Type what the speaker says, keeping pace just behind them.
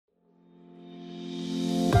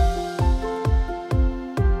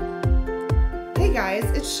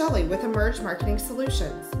it's Shelley with Emerge Marketing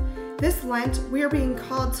Solutions. This Lent, we are being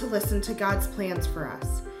called to listen to God's plans for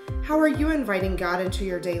us. How are you inviting God into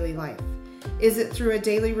your daily life? Is it through a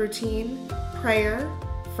daily routine, prayer,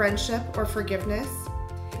 friendship, or forgiveness?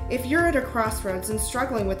 If you're at a crossroads and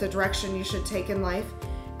struggling with the direction you should take in life,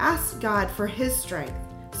 ask God for His strength,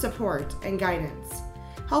 support, and guidance.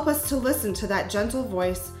 Help us to listen to that gentle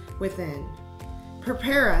voice within.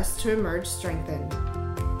 Prepare us to emerge strengthened.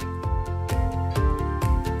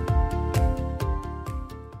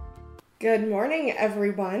 Good morning,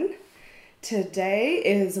 everyone. Today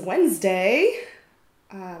is Wednesday,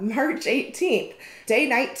 March 18th, day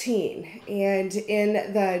 19. And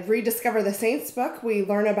in the Rediscover the Saints book, we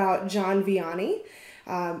learn about John Vianney.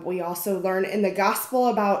 We also learn in the gospel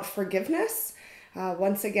about forgiveness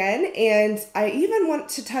once again. And I even want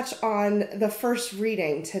to touch on the first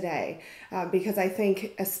reading today because I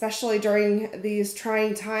think especially during these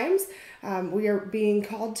trying times, we are being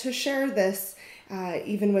called to share this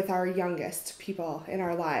even with our youngest people in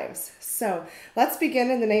our lives. So let's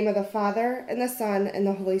begin in the name of the Father, and the Son, and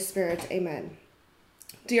the Holy Spirit. Amen.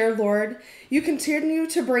 Dear Lord, you continue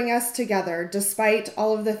to bring us together despite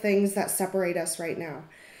all of the things that separate us right now.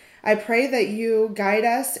 I pray that you guide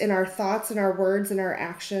us in our thoughts and our words and our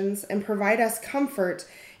actions and provide us comfort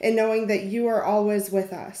in knowing that you are always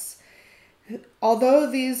with us.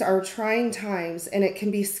 Although these are trying times and it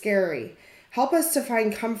can be scary, help us to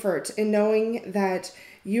find comfort in knowing that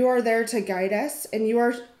you are there to guide us and you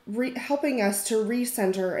are helping us to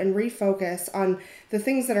recenter and refocus on the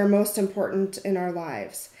things that are most important in our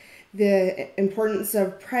lives. The importance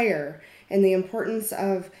of prayer and the importance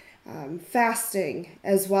of fasting,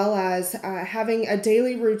 as well as having a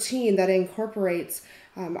daily routine that incorporates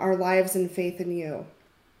our lives and faith in you.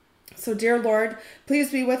 So dear Lord,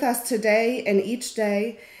 please be with us today and each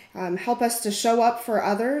day. Help us to show up for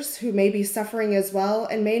others who may be suffering as well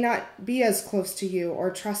and may not be as close to you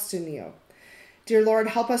or trust in you. Dear Lord,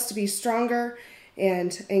 help us to be stronger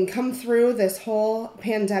and come through this whole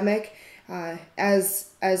pandemic as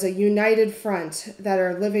a united front that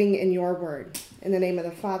are living in your word. In the name of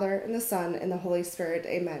the Father, and the Son, and the Holy Spirit.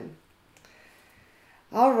 Amen.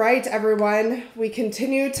 All right, everyone. We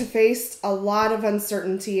continue to face a lot of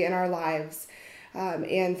uncertainty in our lives.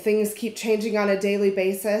 And things keep changing on a daily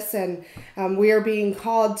basis, and we are being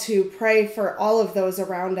called to pray for all of those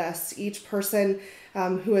around us, each person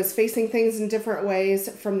who is facing things in different ways,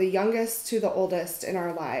 from the youngest to the oldest in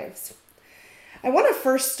our lives. I want to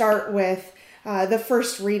first start with the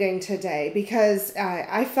first reading today, because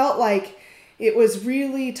I felt like it was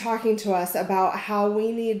really talking to us about how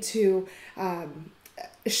we need to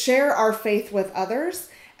share our faith with others,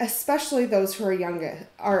 especially those who are youngest,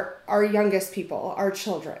 our youngest people, our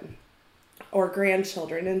children or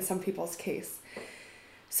grandchildren in some people's case.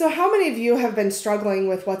 So how many of you have been struggling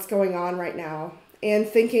with what's going on right now and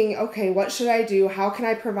thinking, okay, what should I do? How can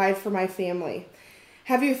I provide for my family?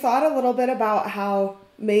 Have you thought a little bit about how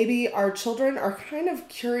maybe our children are kind of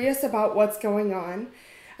curious about what's going on?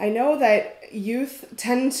 I know that youth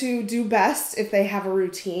tend to do best if they have a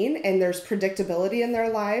routine and there's predictability in their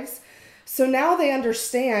lives. So now they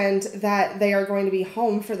understand that they are going to be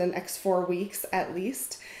home for the next 4 weeks at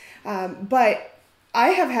least. But I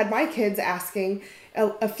have had my kids asking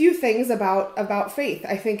a few things about faith.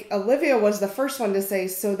 I think Olivia was the first one to say,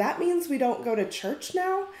 so that means we don't go to church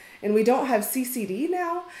now and we don't have CCD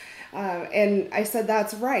now? And I said,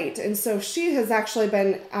 that's right. And so she has actually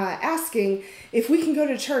been asking if we can go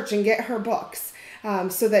to church and get her books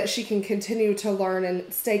so that she can continue to learn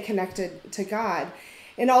and stay connected to God.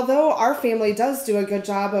 And although our family does do a good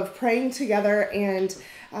job of praying together and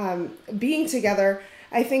being together,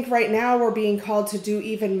 I think right now we're being called to do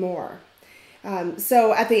even more.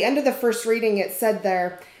 So at the end of the first reading, it said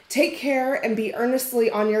there, "Take care and be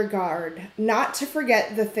earnestly on your guard, not to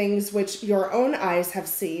forget the things which your own eyes have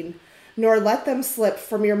seen, nor let them slip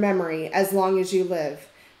from your memory as long as you live,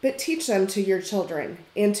 but teach them to your children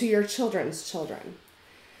and to your children's children."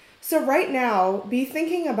 So right now, be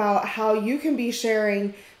thinking about how you can be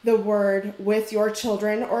sharing the word with your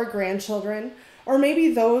children or grandchildren, or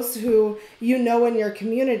maybe those who you know in your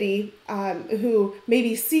community who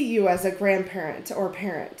maybe see you as a grandparent or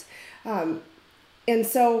parent. And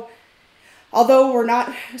so, although we're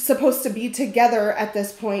not supposed to be together at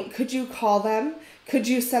this point, could you call them? Could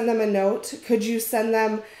you send them a note? Could you send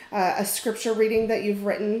them a scripture reading that you've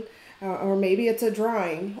written? Or maybe it's a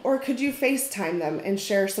drawing, or could you FaceTime them and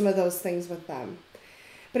share some of those things with them?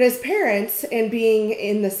 But as parents, and being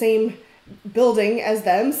in the same building as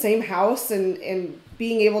them, same house, and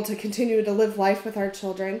being able to continue to live life with our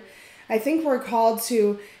children, I think we're called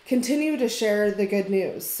to continue to share the good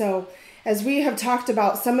news. So As we have talked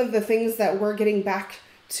about some of the things that we're getting back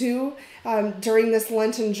to during this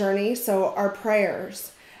Lenten journey, so our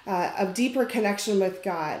prayers, a deeper connection with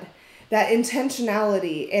God, that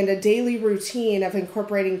intentionality and a daily routine of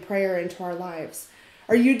incorporating prayer into our lives.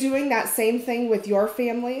 Are you doing that same thing with your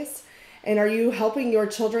families? And are you helping your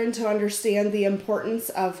children to understand the importance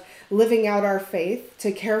of living out our faith,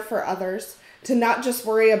 to care for others, to not just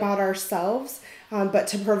worry about ourselves, but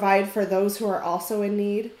to provide for those who are also in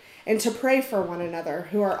need, and to pray for one another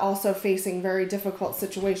who are also facing very difficult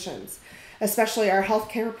situations, especially our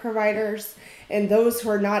healthcare providers and those who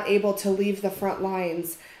are not able to leave the front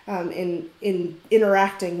lines in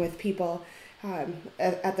interacting with people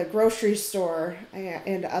at the grocery store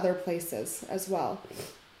and other places as well.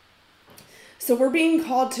 So we're being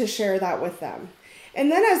called to share that with them.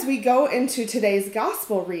 And then as we go into today's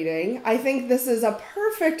gospel reading, I think this is a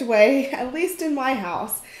perfect way, at least in my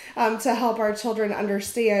house, to help our children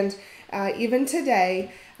understand, even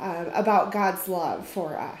today, about God's love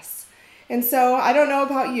for us. And so I don't know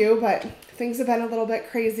about you, but things have been a little bit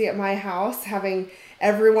crazy at my house, having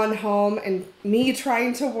everyone home and me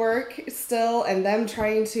trying to work still and them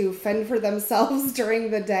trying to fend for themselves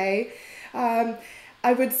during the day.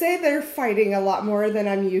 I would say they're fighting a lot more than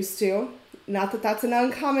I'm used to. Not that that's an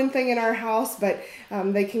uncommon thing in our house, but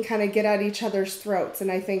they can kind of get at each other's throats.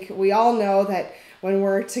 And I think we all know that when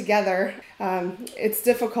we're together, it's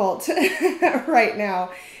difficult right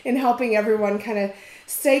now in helping everyone kind of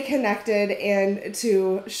stay connected and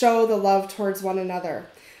to show the love towards one another.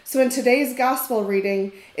 So in today's gospel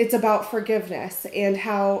reading, it's about forgiveness and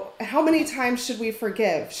how many times should we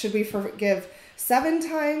forgive? Should we forgive 7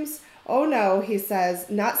 times? Oh no, he says,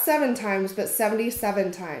 not 7 times, but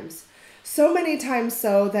 77 times. So many times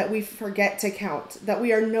so that we forget to count, that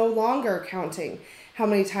we are no longer counting how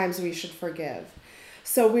many times we should forgive.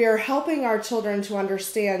 So we are helping our children to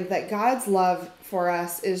understand that God's love for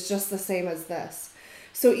us is just the same as this.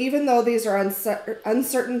 So even though these are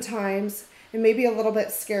uncertain times and maybe a little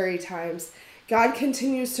bit scary times, God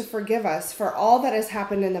continues to forgive us for all that has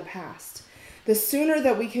happened in the past. The sooner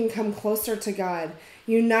that we can come closer to God,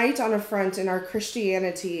 unite on a front in our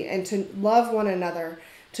Christianity, and to love one another,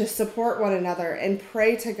 to support one another, and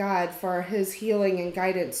pray to God for his healing and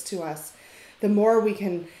guidance to us, the more we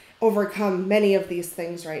can overcome many of these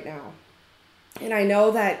things right now. And I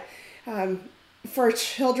know that for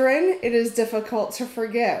children, it is difficult to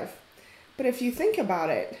forgive. But if you think about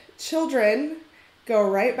it, children go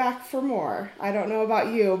right back for more. I don't know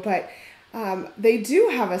about you, but they do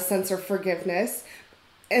have a sense of forgiveness,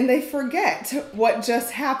 and they forget what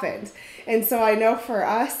just happened. And so I know for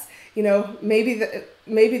us,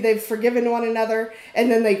 maybe they've forgiven one another,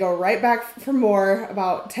 and then they go right back for more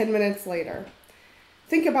about 10 minutes later.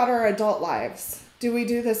 Think about our adult lives. Do we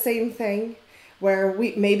do the same thing? Where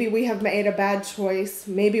maybe we have made a bad choice,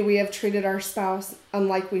 maybe we have treated our spouse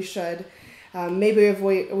unlike we should, maybe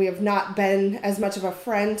we have not been as much of a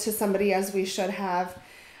friend to somebody as we should have.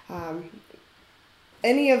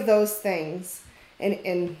 Any of those things,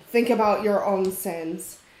 and think about your own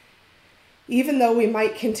sins. Even though we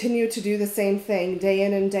might continue to do the same thing day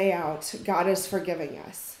in and day out, God is forgiving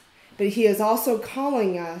us. But he is also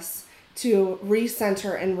calling us to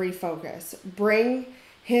recenter and refocus. Bring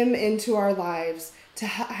him into our lives, to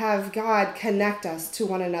have God connect us to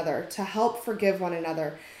one another, to help forgive one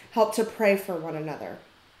another, help to pray for one another.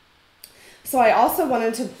 So I also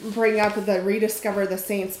wanted to bring up the Rediscover the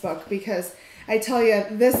Saints book, because I tell you,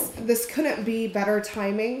 this couldn't be better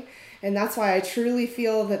timing. And that's why I truly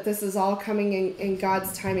feel that this is all coming in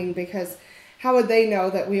God's timing, because how would they know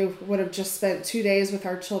that we would have just spent 2 days with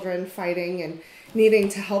our children fighting and needing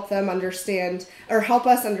to help them understand, or help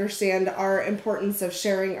us understand, our importance of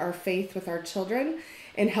sharing our faith with our children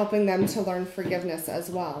and helping them to learn forgiveness as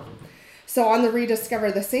well. So on the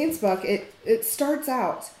Rediscover the Saints book, it starts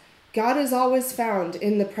out, God is always found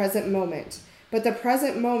in the present moment, but the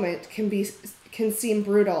present moment can seem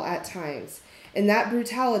brutal at times, and that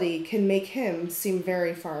brutality can make him seem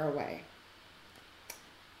very far away.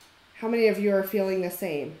 How many of you are feeling the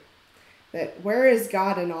same? That where is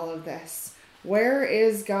God in all of this? Where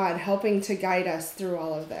is God helping to guide us through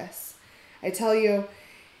all of this? I tell you,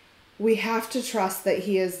 we have to trust that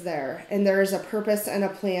he is there, and there is a purpose and a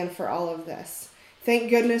plan for all of this.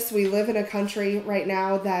 Thank goodness we live in a country right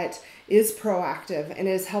now that is proactive and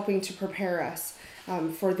is helping to prepare us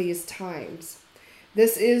for these times.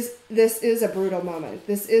 This is a brutal moment.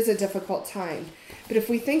 This is a difficult time. But if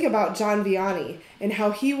we think about John Vianney and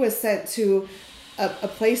how he was sent to a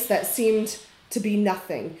place that seemed to be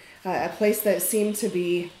nothing, a place that seemed to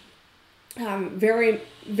be very,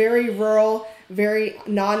 very rural, very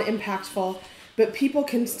non-impactful, But people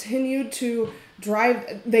continued to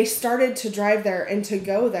drive, they started to drive there and to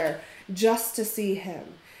go there just to see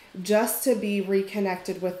him, just to be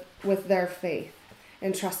reconnected with their faith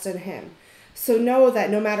and trust in him. So know that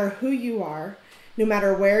no matter who you are, no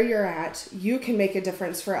matter where you're at, you can make a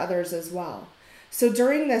difference for others as well. So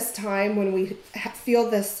during this time when we feel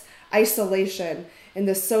this isolation and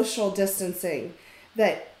this social distancing,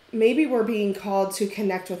 that maybe we're being called to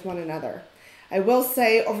connect with one another. I will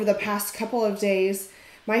say over the past couple of days,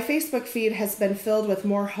 my Facebook feed has been filled with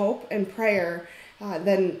more hope and prayer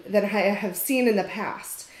than I have seen in the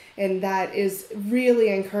past. And that is really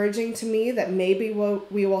encouraging to me that maybe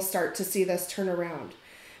we will start to see this turn around.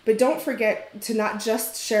 But don't forget to not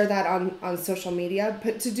just share that on social media,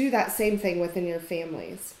 but to do that same thing within your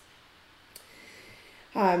families.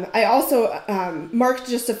 I also marked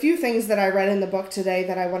just a few things that I read in the book today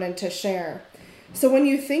that I wanted to share. So when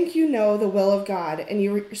you think you know the will of God and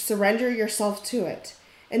you surrender yourself to it,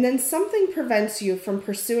 and then something prevents you from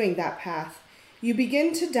pursuing that path, you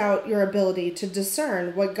begin to doubt your ability to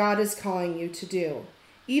discern what God is calling you to do,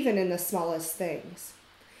 even in the smallest things.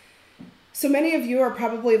 So many of you are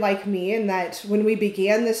probably like me in that when we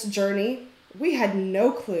began this journey, we had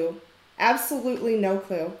no clue, absolutely no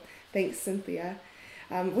clue. Thanks, Cynthia.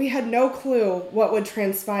 We had no clue what would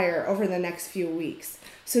transpire over the next few weeks.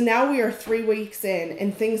 So now we are 3 weeks in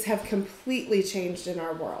and things have completely changed in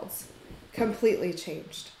our worlds. Completely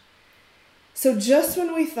changed. So just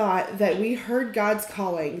when we thought that we heard God's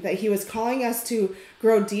calling, that he was calling us to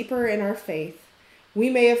grow deeper in our faith, we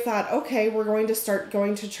may have thought, okay, we're going to start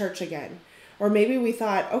going to church again. Or maybe we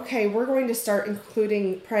thought, okay, we're going to start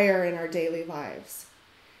including prayer in our daily lives.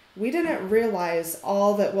 We didn't realize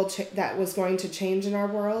all that was going to change in our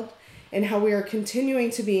world and how we are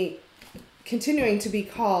continuing to be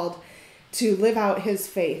called to live out his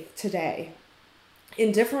faith today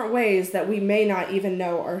in different ways that we may not even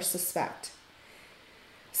know or suspect.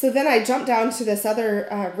 So then I jump down to this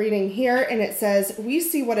other reading here, and it says, we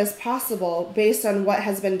see what is possible based on what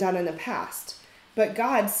has been done in the past, but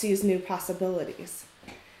God sees new possibilities.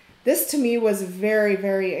 This to me was very,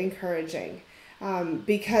 very encouraging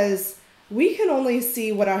because we can only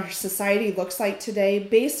see what our society looks like today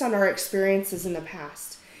based on our experiences in the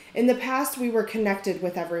past. In the past, we were connected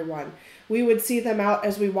with everyone. We would see them out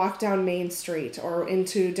as we walked down Main Street or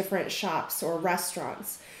into different shops or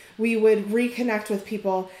restaurants. We would reconnect with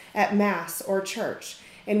people at Mass or church,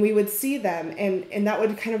 and we would see them, and that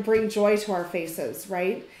would kind of bring joy to our faces,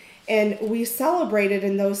 right? And we celebrated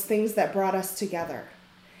in those things that brought us together.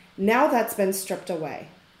 Now that's been stripped away.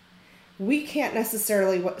 We can't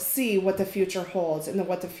necessarily see what the future holds and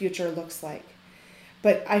what the future looks like.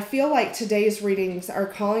 But I feel like today's readings are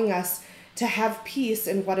calling us to have peace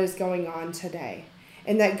in what is going on today.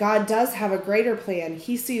 And that God does have a greater plan.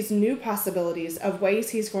 He sees new possibilities of ways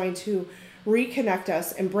he's going to reconnect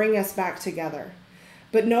us and bring us back together.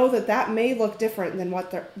 But know that that may look different than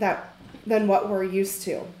what we're used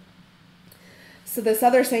to. So this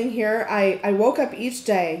other saying here, I woke up each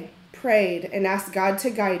day, prayed, and asked God to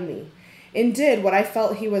guide me, and did what I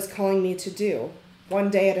felt he was calling me to do, one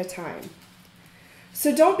day at a time.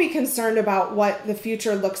 So don't be concerned about what the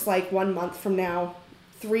future looks like 1 month from now,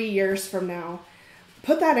 3 years from now.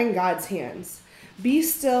 Put that in God's hands. Be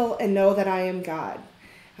still and know that I am God.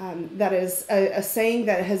 That is a saying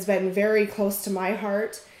that has been very close to my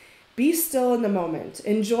heart. Be still in the moment.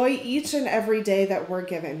 Enjoy each and every day that we're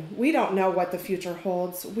given. We don't know what the future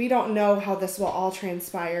holds. We don't know how this will all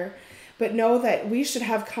transpire. But know that we should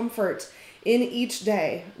have comfort in each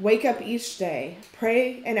day. Wake up each day.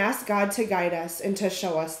 Pray and ask God to guide us and to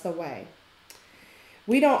show us the way.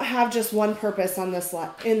 We don't have just one purpose in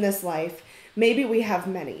this life. Maybe we have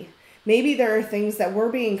many. Maybe there are things that we're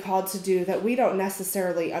being called to do that we don't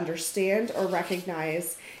necessarily understand or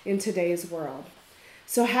recognize in today's world.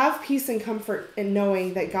 So have peace and comfort in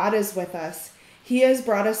knowing that God is with us. He has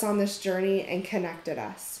brought us on this journey and connected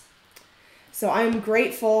us. So I'm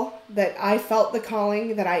grateful that I felt the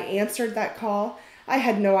calling, that I answered that call. I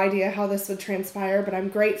had no idea how this would transpire, but I'm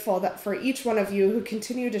grateful that for each one of you who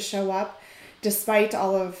continue to show up despite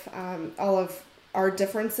all of our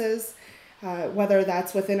differences, whether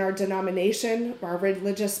that's within our denomination or our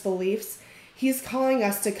religious beliefs. He's calling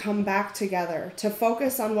us to come back together, to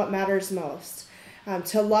focus on what matters most,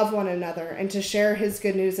 to love one another, and to share his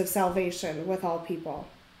good news of salvation with all people.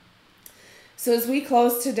 So as we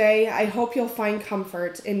close today, I hope you'll find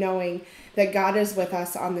comfort in knowing that God is with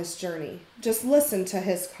us on this journey. Just listen to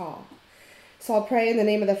his call. So I'll pray in the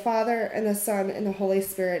name of the Father, and the Son, and the Holy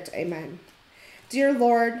Spirit. Amen. Dear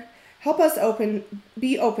Lord, help us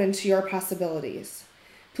be open to your possibilities.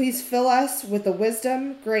 Please fill us with the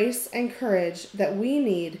wisdom, grace, and courage that we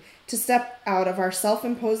need to step out of our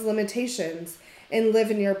self-imposed limitations and live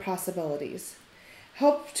in your possibilities.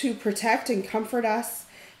 Help to protect and comfort us.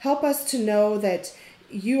 Help us to know that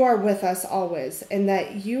you are with us always and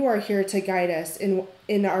that you are here to guide us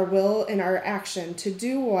in our will and our action to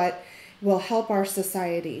do what will help our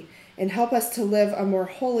society and help us to live a more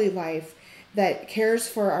holy life that cares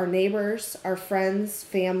for our neighbors, our friends,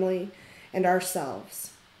 family, and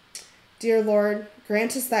ourselves. Dear Lord,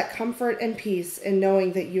 grant us that comfort and peace in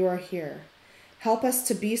knowing that you are here. Help us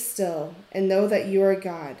to be still and know that you are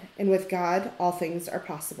God, and with God, all things are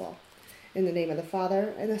possible. In the name of the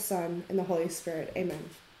Father, and the Son, and the Holy Spirit,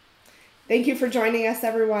 amen. Thank you for joining us,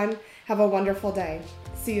 everyone. Have a wonderful day.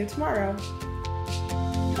 See you tomorrow.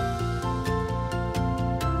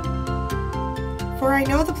 For I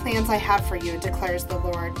know the plans I have for you, declares the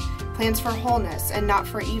Lord, plans for wholeness and not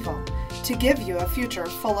for evil, to give you a future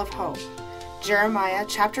full of hope. Jeremiah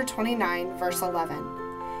chapter 29, verse 11.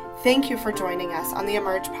 Thank you for joining us on the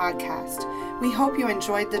Emerge podcast. We hope you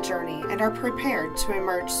enjoyed the journey and are prepared to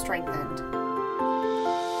emerge strengthened.